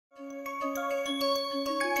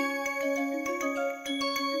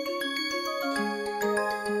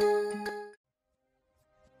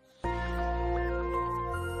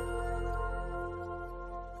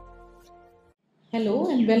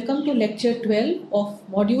Hello and welcome to lecture 12 of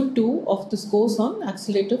module 2 of this course on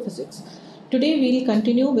accelerator physics. Today we will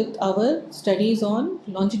continue with our studies on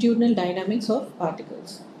longitudinal dynamics of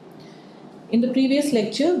particles. In the previous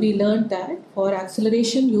lecture we learned that for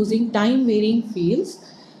acceleration using time varying fields,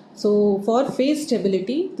 so for phase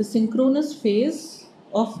stability the synchronous phase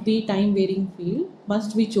of the time varying field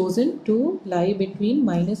must be chosen to lie between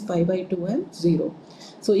minus pi by 2 and 0.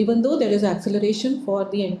 So even though there is acceleration for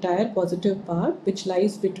the entire positive part which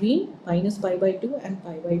lies between minus pi by 2 and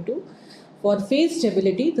pi by 2, for phase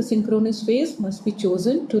stability the synchronous phase must be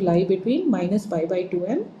chosen to lie between minus pi by 2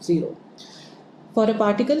 and 0. For a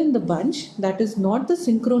particle in the bunch that is not the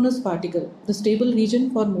synchronous particle, the stable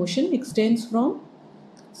region for motion extends from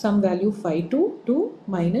some value phi 2 to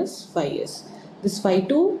minus phi s. This phi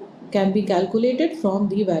 2 can be calculated from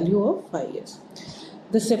the value of phi s.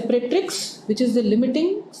 The separatrix, which is the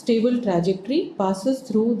limiting stable trajectory, passes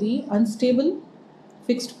through the unstable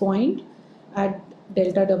fixed point at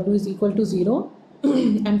delta w is equal to 0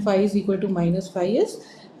 and phi is equal to minus phi s,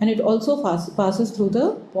 and it also passes through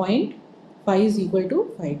the point phi is equal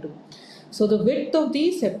to phi 2. So the width of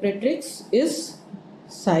the separatrix is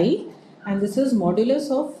psi, and this is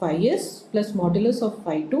modulus of phi s plus modulus of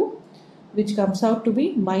phi 2, which comes out to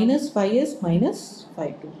be minus phi s minus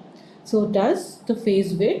phi 2. So thus the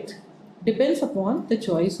phase width depends upon the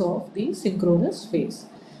choice of the synchronous phase.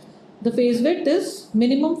 The phase width is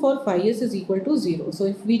minimum for phi s is equal to 0. So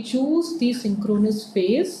if we choose the synchronous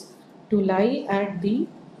phase to lie at the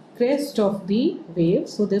crest of the wave,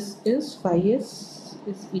 so this is phi s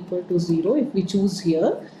is equal to 0. If we choose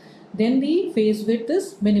here, then the phase width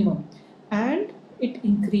is minimum, and it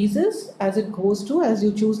increases as it goes to, as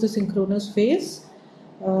you choose the synchronous phase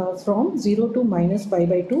from 0 to minus pi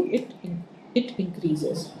by 2, it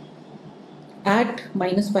increases. At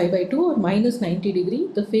minus pi by 2 or minus 90 degree,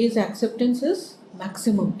 the phase acceptance is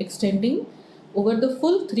maximum, extending over the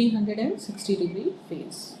full 360 degree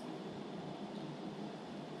phase.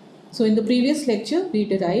 So in the previous lecture, we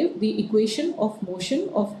derived the equation of motion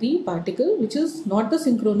of the particle, which is not the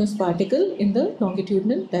synchronous particle, in the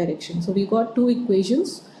longitudinal direction. So we got two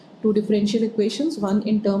equations, two differential equations, one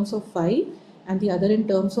in terms of phi and the other in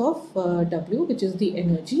terms of w, which is the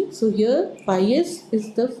energy. So here phi s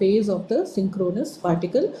is the phase of the synchronous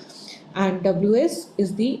particle and ws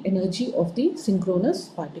is the energy of the synchronous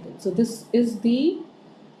particle. So this is the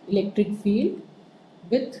electric field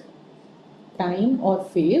with time or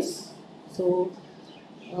phase. So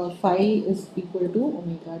phi is equal to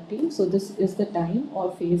omega t. So this is the time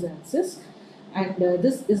or phase axis, and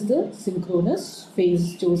this is the synchronous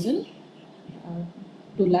phase chosen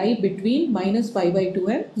to lie between minus pi by 2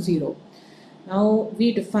 and 0. Now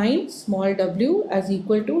we define small w as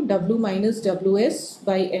equal to w minus ws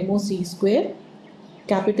by MOC square,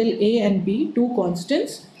 capital A and B, two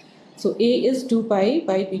constants. So A is 2 pi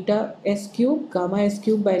by beta s cube gamma s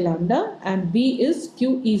cube by lambda, and B is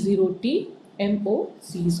QE0T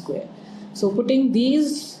MOC square. So putting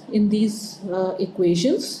these in these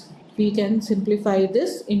equations, we can simplify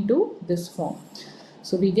this into this form.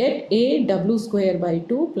 So we get A w square by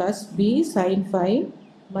 2 plus B sin phi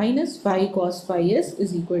minus phi cos phi s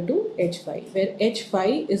is equal to h phi, where h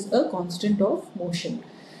phi is a constant of motion,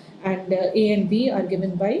 and A and B are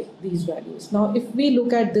given by these values. Now if we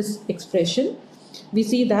look at this expression, we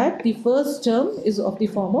see that the first term is of the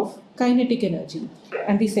form of kinetic energy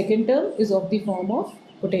and the second term is of the form of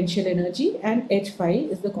potential energy, and h phi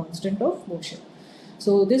is the constant of motion.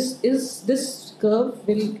 So this curve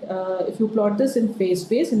will, if you plot this in phase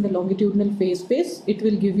space, in the longitudinal phase space, it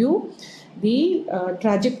will give you the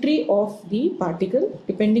trajectory of the particle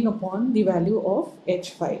depending upon the value of h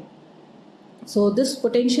phi. So this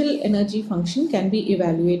potential energy function can be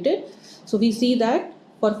evaluated. So we see that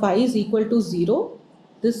for phi is equal to 0,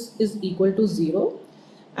 this is equal to 0,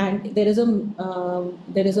 and there is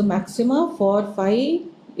a maxima for phi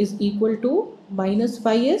is equal to minus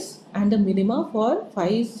phi s, and the minima for phi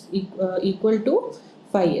is equal to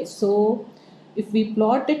phi s. So if we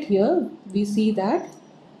plot it here, we see that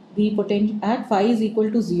the potential at phi is equal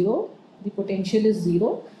to 0, the potential is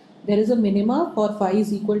 0. There is a minima for phi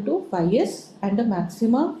is equal to phi s and a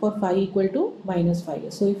maxima for phi equal to minus phi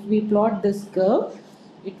s. So if we plot this curve,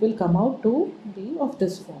 it will come out to be of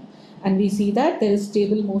this form, and we see that there is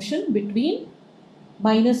stable motion between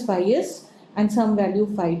minus phi s and some value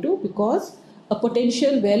phi 2 because a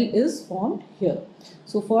potential well is formed here.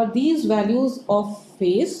 So for these values of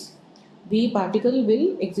phase, the particle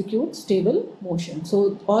will execute stable motion.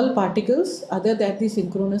 So all particles other than the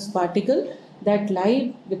synchronous particle that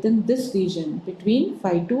lie within this region between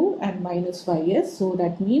phi 2 and minus phi s, so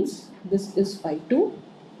that means this is phi 2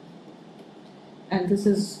 and this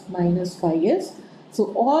is minus phi s.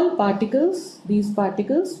 So all particles, these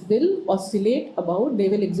particles will oscillate about, they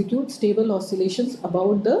will execute stable oscillations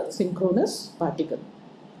about the synchronous particle.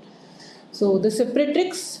 So the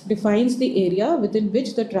separatrix defines the area within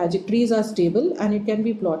which the trajectories are stable, and it can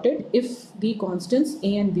be plotted if the constants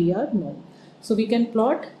A and B are known. So we can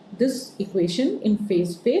plot this equation in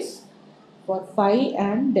phase space for phi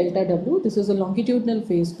and delta W. This is a longitudinal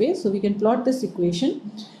phase space. So we can plot this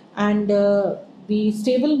equation, and the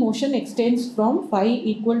stable motion extends from phi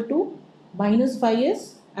equal to minus phi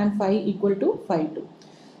s and phi equal to phi 2.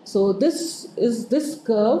 So this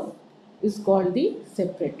curve is called the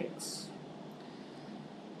separatrix.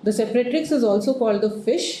 The separatrix is also called the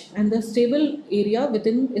fish, and the stable area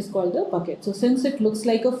within is called the bucket. So since it looks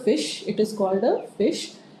like a fish, it is called a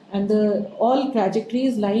fish, and all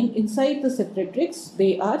trajectories lying inside the separatrix,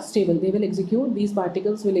 they are stable. They will execute, these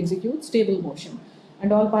particles will execute stable motion,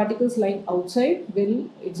 and all particles lying outside will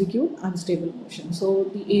execute unstable motion. So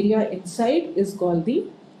the area inside is called the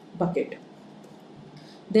bucket.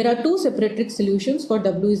 There are two separatrix solutions for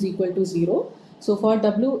W is equal to 0. So for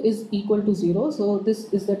W is equal to 0, so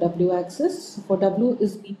this is the W axis. For W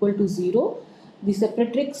is equal to 0, the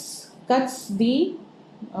separatrix cuts the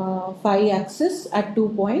phi axis at 2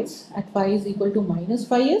 points, at phi is equal to minus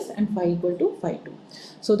phi s and phi equal to phi 2.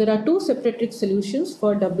 So there are two separatrix solutions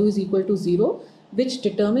for W is equal to 0, which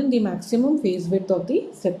determine the maximum phase width of the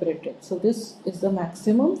separatrix. So this is the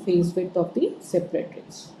maximum phase width of the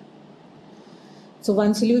separatrix. So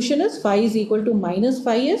one solution is phi is equal to minus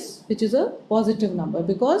phi s, which is a positive number,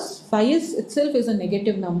 because phi s itself is a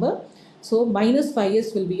negative number. So minus phi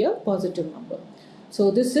s will be a positive number.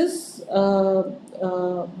 So this is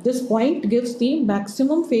this point gives the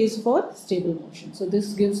maximum phase for stable motion. So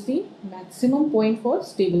this gives the maximum point for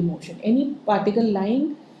stable motion. Any particle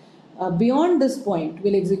lying beyond this point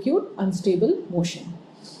will execute unstable motion.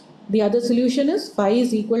 The other solution is phi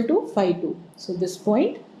is equal to phi 2. So this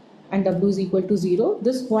point, and W is equal to 0.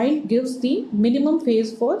 This point gives the minimum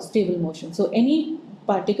phase for stable motion. So any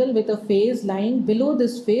particle with a phase lying below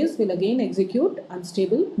this phase will again execute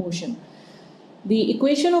unstable motion. The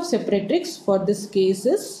equation of separatrix for this case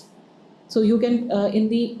is, so you can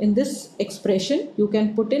in this expression you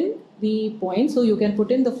can put in the point. So you can put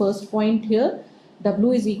in the first point here,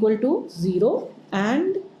 W is equal to 0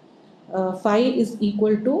 and phi is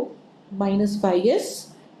equal to minus phi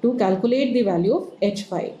s to calculate the value of h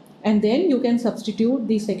phi. And then you can substitute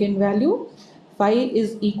the second value, phi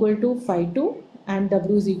is equal to phi 2 and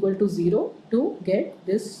W is equal to 0 to get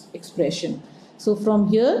this expression. So from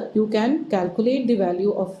here you can calculate the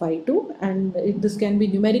value of phi 2, and this can be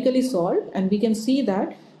numerically solved, and we can see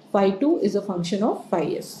that phi 2 is a function of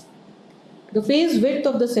phi s. The phase width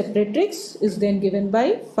of the separatrix is then given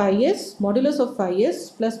by phi s, modulus of phi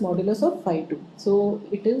s plus modulus of phi 2. So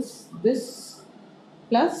it is this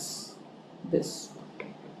plus this,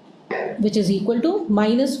 which is equal to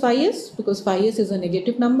minus phi s, because phi s is a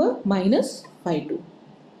negative number, minus phi 2.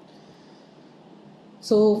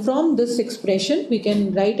 So from this expression we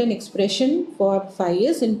can write an expression for phi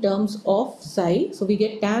s in terms of psi. So we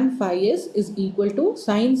get tan phi s is equal to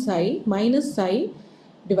sin psi minus psi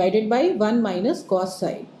divided by 1 minus cos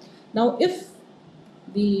psi. Now if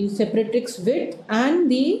the separatrix width and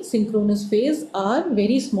the synchronous phase are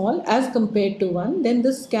very small as compared to 1, then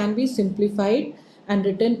this can be simplified and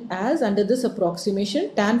written as, under this approximation,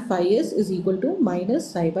 tan phi s is equal to minus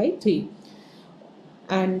psi by 3.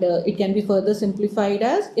 And it can be further simplified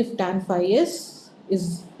as, if tan phi s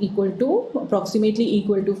is equal to, approximately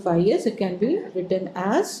equal to phi s, it can be written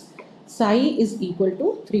as psi is equal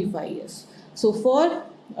to 3 phi s. So for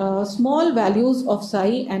small values of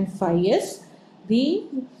psi and phi s, the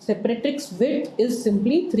separatrix width is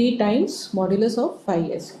simply 3 times modulus of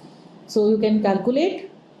phi s. So you can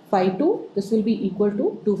calculate phi 2, this will be equal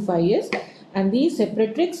to 2 phi s, and the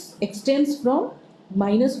separatrix extends from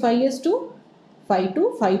minus phi s to phi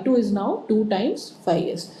 2. Phi 2 is now 2 times phi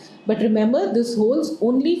s. But remember, this holds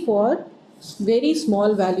only for very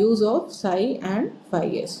small values of psi and phi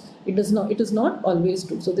s. It is not always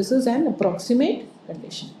true. So this is an approximate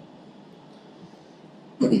condition.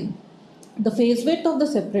 The phase width of the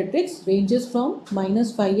separatrix ranges from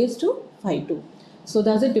minus phi s to phi 2. So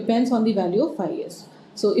thus it depends on the value of phi s.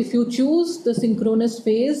 So if you choose the synchronous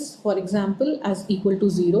phase, for example, as equal to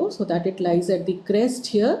 0, so that it lies at the crest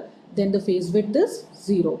here, then the phase width is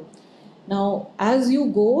 0. Now as you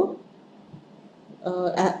go,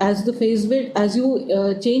 as the phase width, as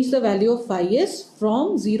you change the value of phi s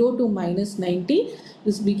from 0 to minus 90,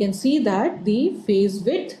 we can see that the phase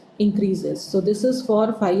width increases. So this is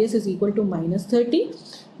for phi s is equal to minus 30,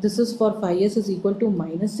 this is for phi s is equal to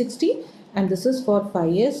minus 60, and this is for phi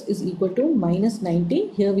s is equal to minus 90.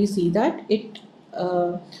 Here we see that it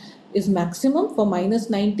is maximum for minus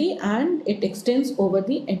 90 and it extends over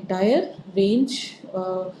the entire range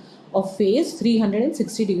of phase,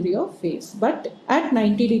 360 degree of phase. But at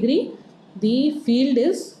 90 degree, the field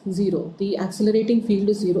is 0. The accelerating field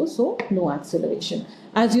is 0, so no acceleration.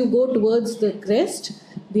 As you go towards the crest,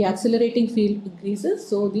 the accelerating field increases,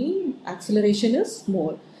 so the acceleration is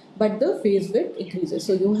more, but the phase width increases.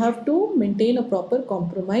 So you have to maintain a proper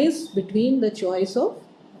compromise between the choice of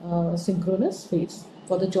synchronous phase,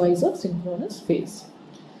 for the choice of synchronous phase.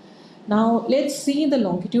 Now let's see the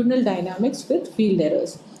longitudinal dynamics with field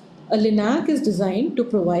errors. A linac is designed to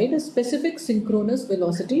provide a specific synchronous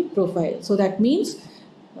velocity profile. So that means,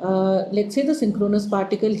 let's say the synchronous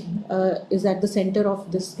particle is at the center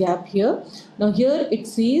of this gap here. Now here it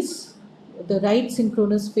sees the right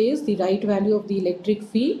synchronous phase, the right value of the electric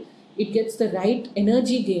field. It gets the right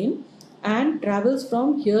energy gain and travels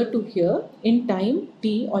from here to here in time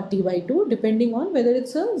t or t by 2, depending on whether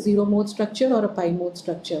it's a 0 mode structure or a pi mode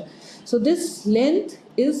structure. So this length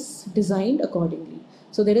is designed accordingly.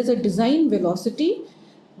 So there is a design velocity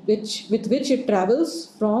with which it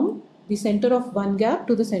travels from the center of one gap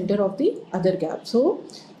to the center of the other gap. So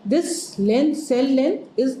this length, cell length,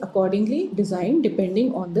 is accordingly designed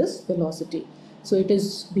depending on this velocity. So it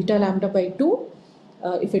is beta lambda by 2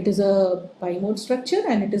 if it is a pi mode structure,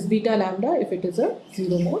 and it is beta lambda if it is a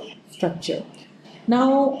 0 mode structure.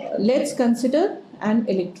 Now let's consider an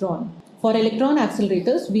electron. For electron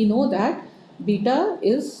accelerators, we know that beta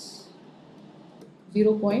is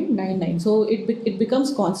 0.99. So it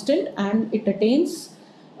becomes constant and it attains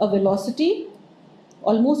a velocity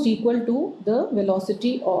almost equal to the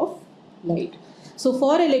velocity of light. So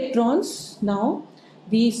for electrons, now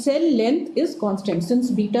the cell length is constant.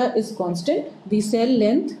 Since beta is constant, the cell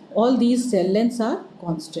length, all these cell lengths are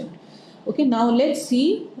constant. Okay, now let's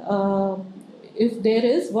see if there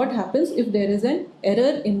is, what happens if there is an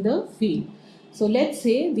error in the field. So let's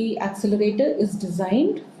say the accelerator is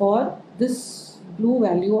designed for this blue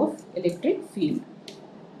value of electric field.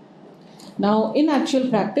 Now in actual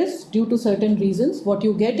practice, due to certain reasons, what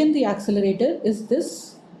you get in the accelerator is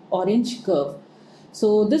this orange curve.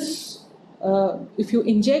 So this, if you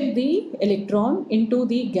inject the electron into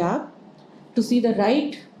the gap to see the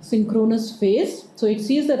right synchronous phase, so it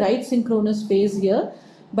sees the right synchronous phase here,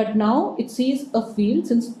 but now it sees a field,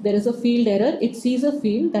 since there is a field error, it sees a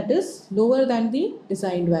field that is lower than the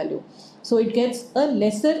designed value. So it gets a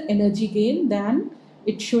lesser energy gain than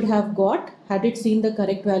it should have got had it seen the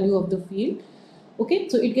correct value of the field. Okay,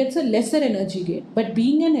 so it gets a lesser energy gain. But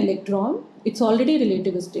being an electron, it's already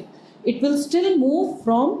relativistic. It will still move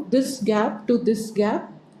from this gap to this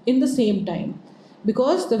gap in the same time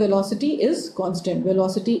because the velocity is constant.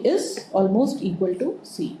 Velocity is almost equal to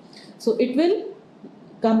c. So it will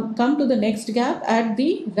come to the next gap at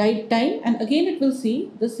the right time, and again it will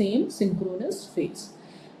see the same synchronous phase.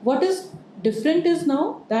 What is different is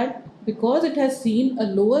now that because it has seen a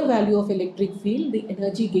lower value of electric field, the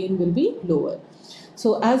energy gain will be lower.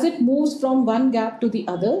 So as it moves from one gap to the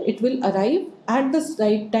other, it will arrive at the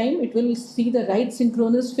right time, it will see the right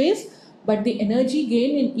synchronous phase, but the energy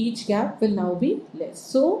gain in each gap will now be less.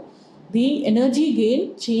 So the energy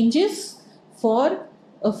gain changes for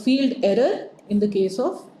a field error in the case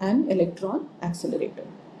of an electron accelerator.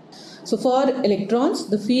 So for electrons,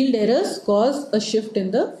 the field errors cause a shift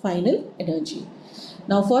in the final energy.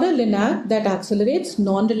 Now for a linac that accelerates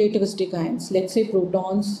non-relativistic ions, let's say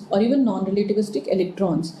protons or even non-relativistic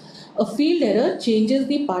electrons, a field error changes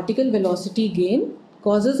the particle velocity gain,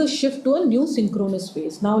 causes a shift to a new synchronous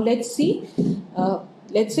phase. Now let's see,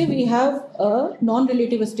 let's say we have a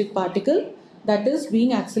non-relativistic particle that is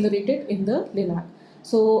being accelerated in the linac.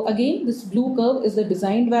 So again, this blue curve is the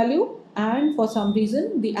designed value, and for some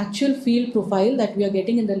reason the actual field profile that we are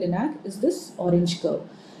getting in the linac is this orange curve.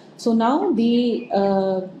 So now the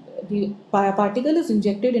particle is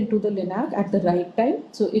injected into the linac at the right time.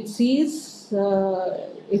 So it sees,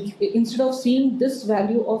 instead of seeing this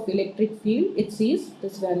value of electric field, it sees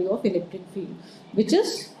this value of electric field, which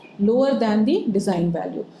is lower than the design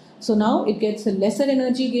value. So now it gets a lesser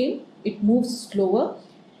energy gain, it moves slower,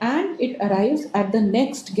 and it arrives at the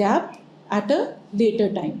next gap at a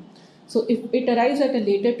later time. So if it arrives at a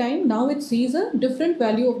later time, now it sees a different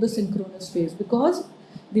value of the synchronous phase because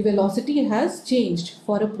the velocity has changed.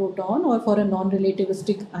 For a proton or for a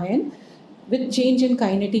non-relativistic ion, with change in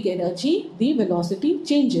kinetic energy, the velocity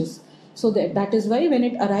changes. So that is why when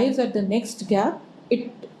it arrives at the next gap,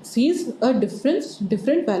 it sees a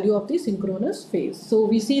different value of the synchronous phase. So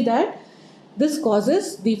we see that this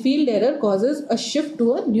causes, the field error causes a shift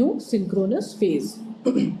to a new synchronous phase.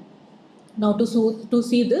 Now to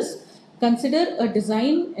see this, consider a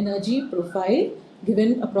design energy profile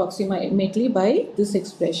given approximately by this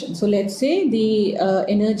expression. So let's say the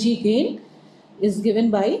energy gain is given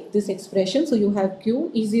by this expression. So you have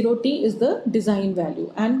Q, E0T is the design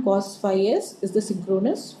value and cos phi s is the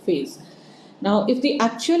synchronous phase. Now if the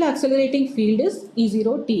actual accelerating field is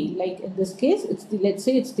E0T, like in this case, let's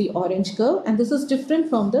say it's the orange curve, and this is different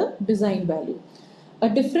from the design value. A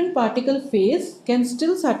different particle phase can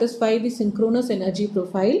still satisfy the synchronous energy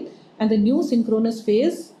profile, and the new synchronous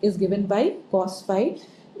phase is given by cos phi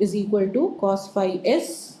is equal to cos phi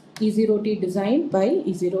s E0T design by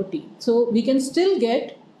E0T. So we can still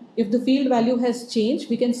get, if the field value has changed,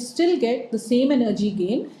 we can still get the same energy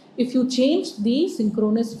gain if you change the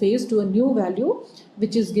synchronous phase to a new value,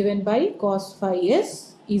 which is given by cos phi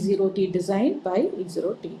s E0T design by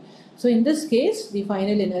E0T. So in this case, the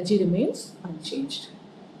final energy remains unchanged.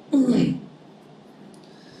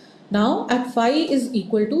 Now at phi is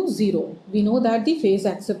equal to 0, we know that the phase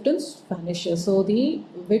acceptance vanishes. So the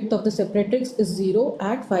width of the separatrix is 0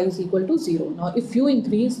 at phi is equal to 0. Now if you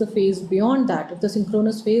increase the phase beyond that, if the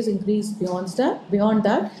synchronous phase increases beyond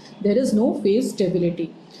that, there is no phase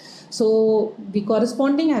stability. So the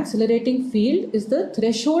corresponding accelerating field is the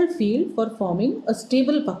threshold field for forming a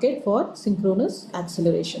stable bucket for synchronous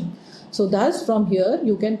acceleration. So thus from here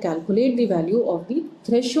you can calculate the value of the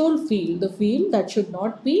threshold field, the field that should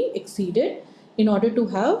not be exceeded in order to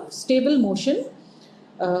have stable motion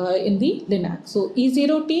in the linac. So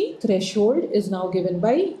E0T threshold is now given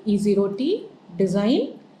by E0T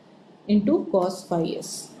design into cos phi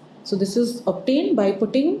s. So this is obtained by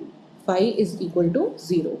putting phi is equal to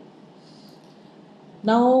 0.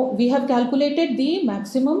 Now we have calculated the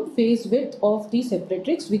maximum phase width of the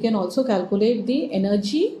separatrix. We can also calculate the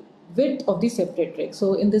energy width of the separatrix.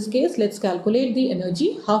 So in this case, let's calculate the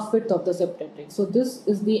energy half width of the separatrix. So this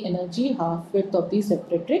is the energy half width of the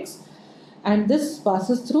separatrix, and this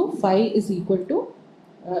passes through phi is equal to,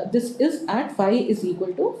 this is at phi is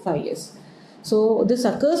equal to phi s. So this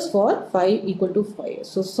occurs for phi equal to phi s.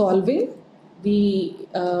 So solving the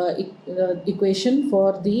equation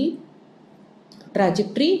for the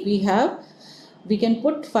trajectory, we can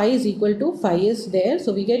put phi is equal to phi s there.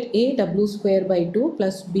 So we get a w square by 2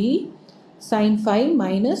 plus b sin phi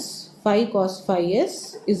minus phi cos phi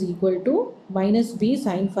s is equal to minus b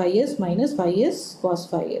sin phi s minus phi s cos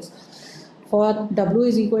phi s. For w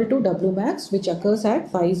is equal to w max, which occurs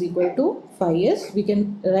at phi is equal to phi s, we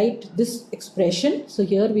can write this expression. So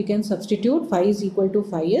here we can substitute phi is equal to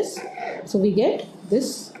phi s. So we get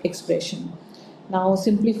this expression. Now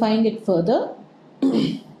simplifying it further,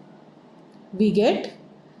 we get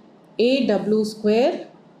a w square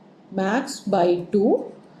max by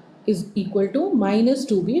 2 is equal to minus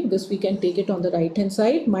 2b, because we can take it on the right hand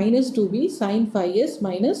side, minus 2b sin phi s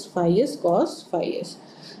minus phi s cos phi s.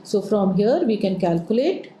 So from here we can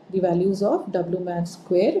calculate the values of w max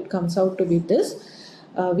square. It comes out to be this.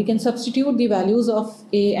 We can substitute the values of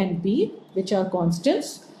a and b, which are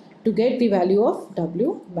constants, to get the value of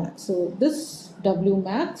w max. So this w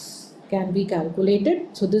max can be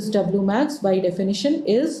calculated. So this w max by definition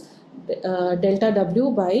is delta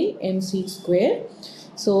w by mc square.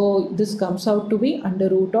 So this comes out to be under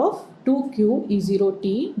root of 2q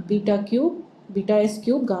E0T beta s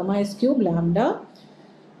cube gamma s cube lambda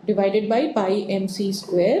divided by pi mc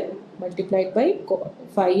square multiplied by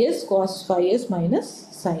phi s cos phi s minus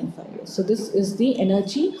sin phi s. So this is the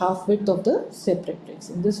energy half width of the separatrix.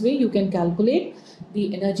 In this way you can calculate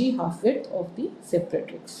the energy half width of the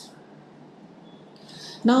separatrix.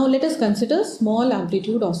 Now let us consider small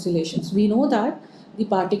amplitude oscillations. We know that the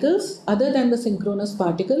particles other than the synchronous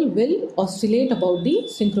particle will oscillate about the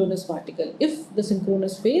synchronous particle if the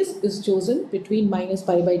synchronous phase is chosen between minus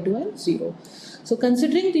pi by 2 and 0. So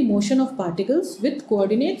considering the motion of particles with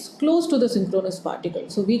coordinates close to the synchronous particle.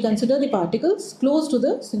 So we consider the particles close to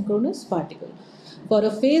the synchronous particle. For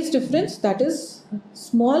a phase difference that is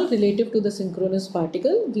small relative to the synchronous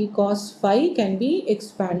particle, the cos phi can be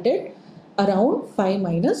expanded around phi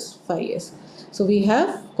minus phi s. So we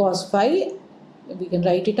have cos phi, we can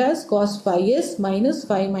write it as cos phi s minus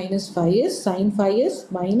phi minus phi s sin phi s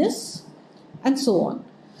minus, and so on.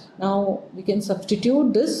 Now we can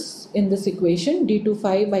substitute this in this equation. d2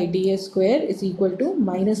 phi by ds square is equal to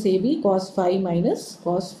minus ab cos phi minus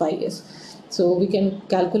cos phi s. So we can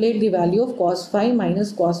calculate the value of cos phi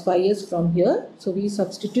minus cos phi s from here. So we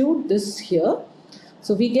substitute this here.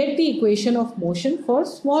 So we get the equation of motion for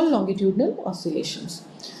small longitudinal oscillations.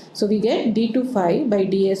 So we get d2 phi by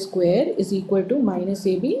ds square is equal to minus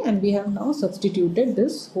ab, and we have now substituted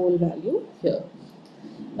this whole value here.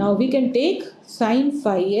 Now we can take sin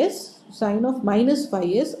phi s sine of minus phi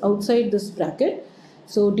s outside this bracket.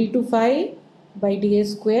 So d2 phi by dA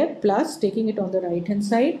square plus, taking it on the right hand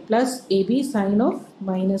side, plus AB sine of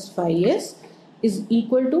minus phi s is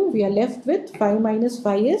equal to, we are left with phi minus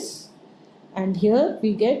phi s, and here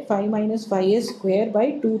we get phi minus phi s square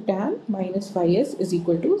by 2 tan minus phi s is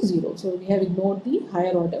equal to 0. So we have ignored the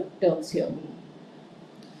higher order terms here.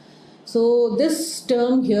 So this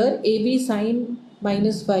term here, AB sine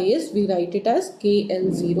minus phi s, we write it as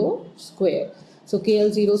KL0 square. So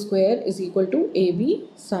KL0 square is equal to AB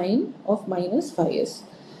sine of minus phi s.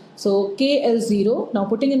 So KL0, now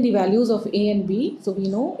putting in the values of A and B, so we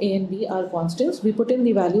know A and B are constants. We put in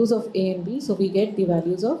the values of A and B, so we get the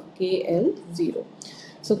values of KL0.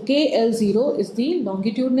 So KL0 is the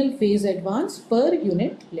longitudinal phase advance per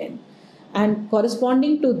unit length. And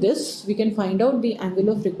corresponding to this, we can find out the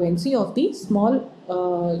angular frequency of the small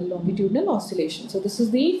longitudinal oscillation. So this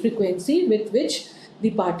is the frequency with which the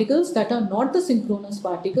particles that are not the synchronous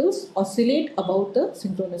particles oscillate about the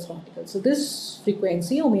synchronous particles. So this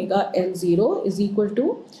frequency omega L0 is equal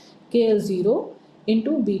to KL0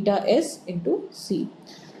 into beta S into C.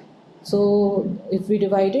 So if we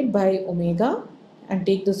divide it by omega and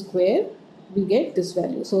take the square, we get this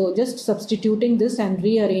value. So just substituting this and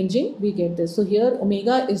rearranging, we get this. So here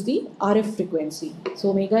omega is the RF frequency. So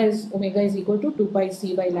omega is equal to 2 pi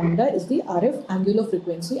C by lambda is the RF angular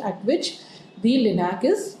frequency at which the linac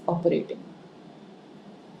is operating.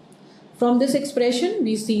 From this expression,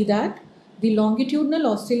 we see that the longitudinal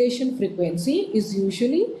oscillation frequency is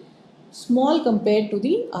usually small compared to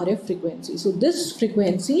the RF frequency. So this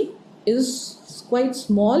frequency is quite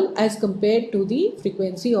small as compared to the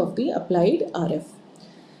frequency of the applied RF.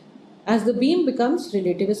 As the beam becomes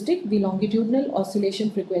relativistic, the longitudinal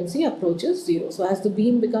oscillation frequency approaches 0. So as the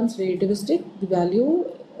beam becomes relativistic, the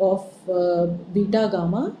value of beta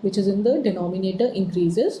gamma, which is in the denominator,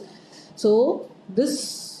 increases. So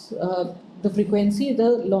this the frequency, the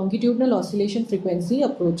longitudinal oscillation frequency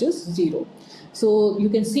approaches 0. So you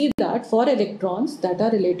can see that for electrons that are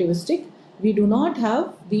relativistic, we do not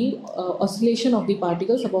have the oscillation of the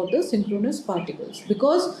particles about the synchronous particles,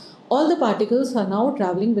 because all the particles are now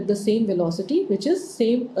traveling with the same velocity, which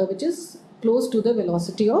is close to the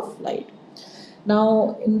velocity of light.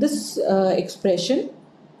 Now in this expression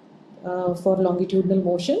for longitudinal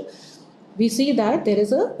motion, we see that there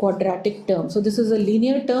is a quadratic term. So this is a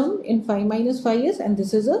linear term in phi minus phi s, and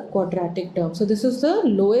this is a quadratic term. So this is the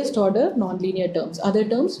lowest order nonlinear terms. Other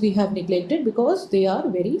terms we have neglected because they are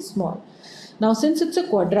very small. Now since it's a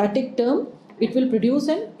quadratic term, it will produce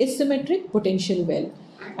an asymmetric potential well.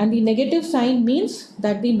 And the negative sign means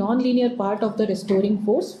that the nonlinear part of the restoring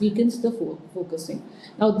force weakens the focusing.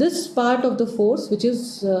 Now this part of the force, which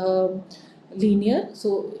is linear,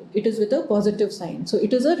 so it is with a positive sign. So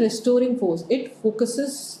it is a restoring force. It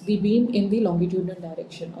focuses the beam in the longitudinal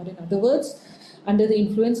direction, or in other words, under the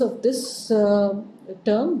influence of this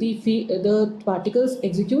term, the particles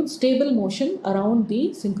execute stable motion around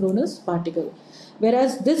the synchronous particle.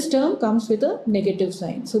 Whereas this term comes with a negative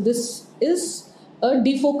sign. So this is a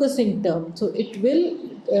defocusing term. So it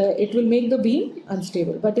will make the beam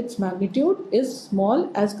unstable, but its magnitude is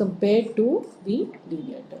small as compared to the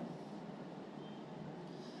linear term.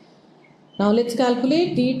 Now let's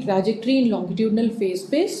calculate the trajectory in longitudinal phase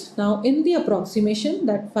space. Now in the approximation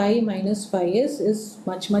that phi minus phi s is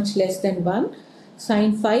much less than 1,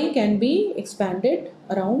 sin phi can be expanded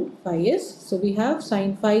around phi s. So we have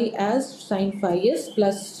sin phi as sin phi s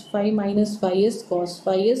plus phi minus phi s cos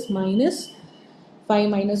phi s minus phi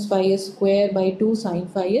minus phi s square by 2 sin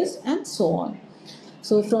phi s, and so on.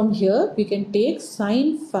 So from here we can take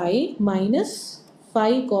sin phi minus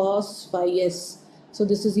phi cos phi s. So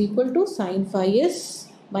this is equal to sin phi s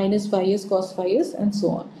minus phi s cos phi s, and so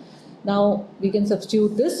on. Now we can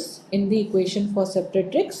substitute this in the equation for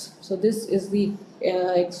separatrix. So this is the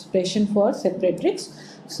expression for separatrix.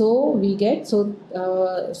 So we get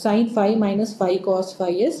sin phi minus phi cos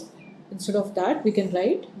phi s. Instead of that, we can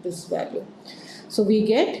write this value. So we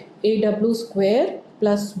get AW square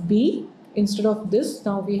plus B. Instead of this,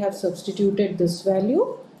 now we have substituted this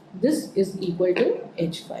value. This is equal to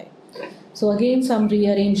H phi. So again some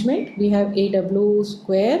rearrangement. We have AW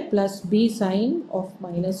square plus B sine of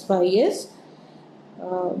minus phi s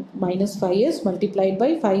multiplied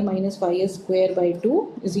by phi minus phi s square by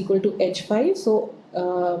 2 is equal to H phi. So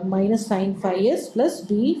minus sine phi s plus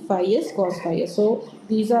B phi s cos phi s. So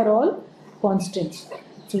these are all constants.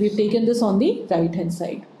 So we've taken this on the right hand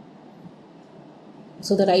side.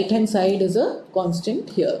 So the right hand side is a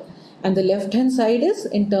constant here, and the left hand side is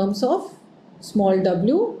in terms of small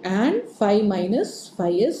w and phi minus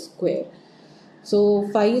phi s square. So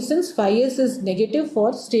since phi s is negative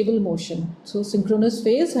for stable motion, so synchronous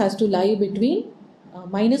phase has to lie between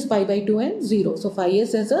minus pi by 2 and 0. So phi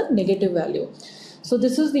s has a negative value. So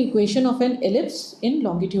this is the equation of an ellipse in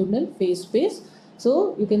longitudinal phase space.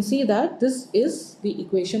 So you can see that this is the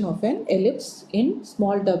equation of an ellipse in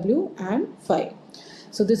small w and phi.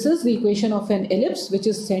 So this is the equation of an ellipse which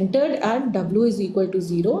is centered at w is equal to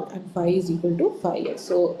 0 and phi is equal to phi s.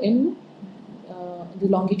 So in the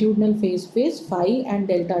longitudinal phase space, phi and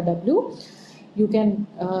delta w, you can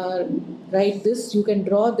write this, you can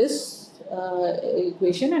draw this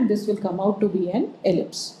equation, and this will come out to be an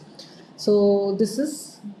ellipse. So this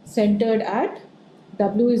is centered at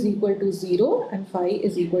w is equal to 0 and phi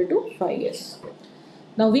is equal to phi s.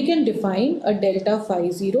 Now we can define a delta phi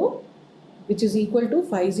 0 which is equal to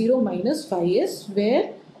phi 0 minus phi s,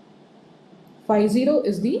 where phi 0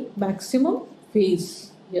 is the maximum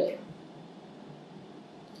phase here.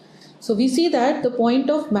 So we see that the point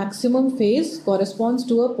of maximum phase corresponds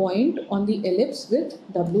to a point on the ellipse with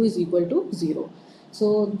w is equal to 0.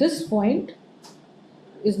 So this point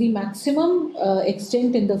is the maximum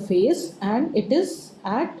extent in the phase, and it is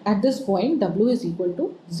at this point w is equal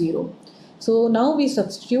to 0. So now we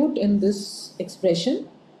substitute in this expression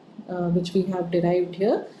which we have derived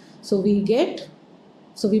here. So we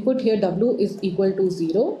put here w is equal to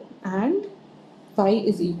 0 and phi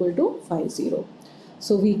is equal to phi 0.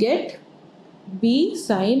 So we get b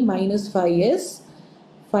sine minus phi s,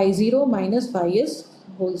 phi 0 minus phi s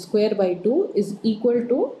whole square by 2 is equal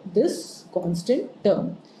to this constant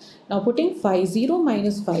term. Now putting phi 0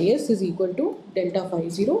 minus phi s is equal to delta phi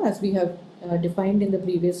 0 as we have defined in the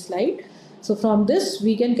previous slide. So from this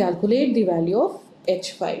we can calculate the value of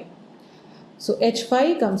h phi. So h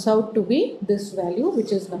phi comes out to be this value,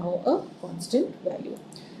 which is now a constant value.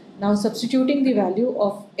 Now substituting the value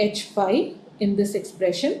of h phi in this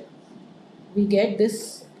expression, we get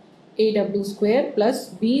this aw square plus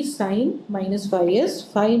b sine minus phi s,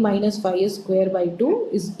 phi minus phi s square by 2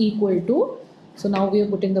 is equal to, so now we are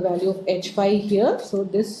putting the value of h phi here. So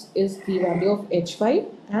this is the value of h phi,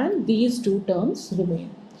 and these two terms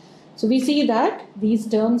remain. So we see that these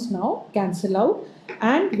terms now cancel out,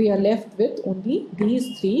 and we are left with only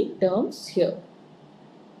these three terms here.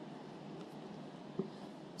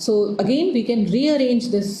 So again we can rearrange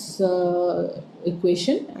this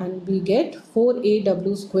equation, and we get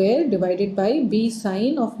 4aw square divided by b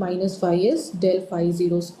sine of minus phi s del phi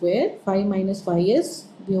 0 square, phi minus phi s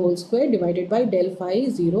the whole square divided by del phi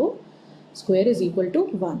 0 square is equal to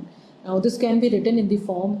 1. Now this can be written in the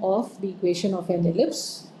form of the equation of an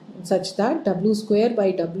ellipse such that w square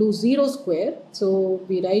by w0 square, so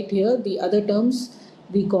we write here the other terms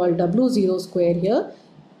we call w0 square here,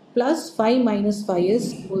 plus phi minus phi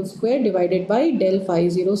s whole square divided by del phi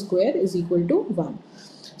 0 square is equal to 1.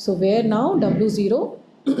 So where now w0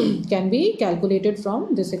 can be calculated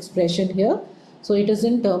from this expression here. So it is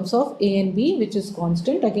in terms of a and b, which is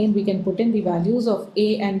constant. Again we can put in the values of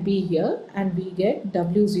a and b here, and we get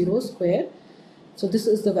w0 square. So this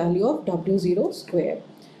is the value of w0 square.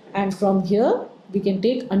 And from here we can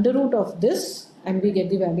take under root of this and we get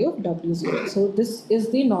the value of w0. So this is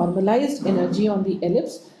the normalized energy on the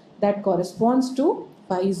ellipse that corresponds to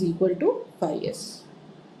phi is equal to phi s.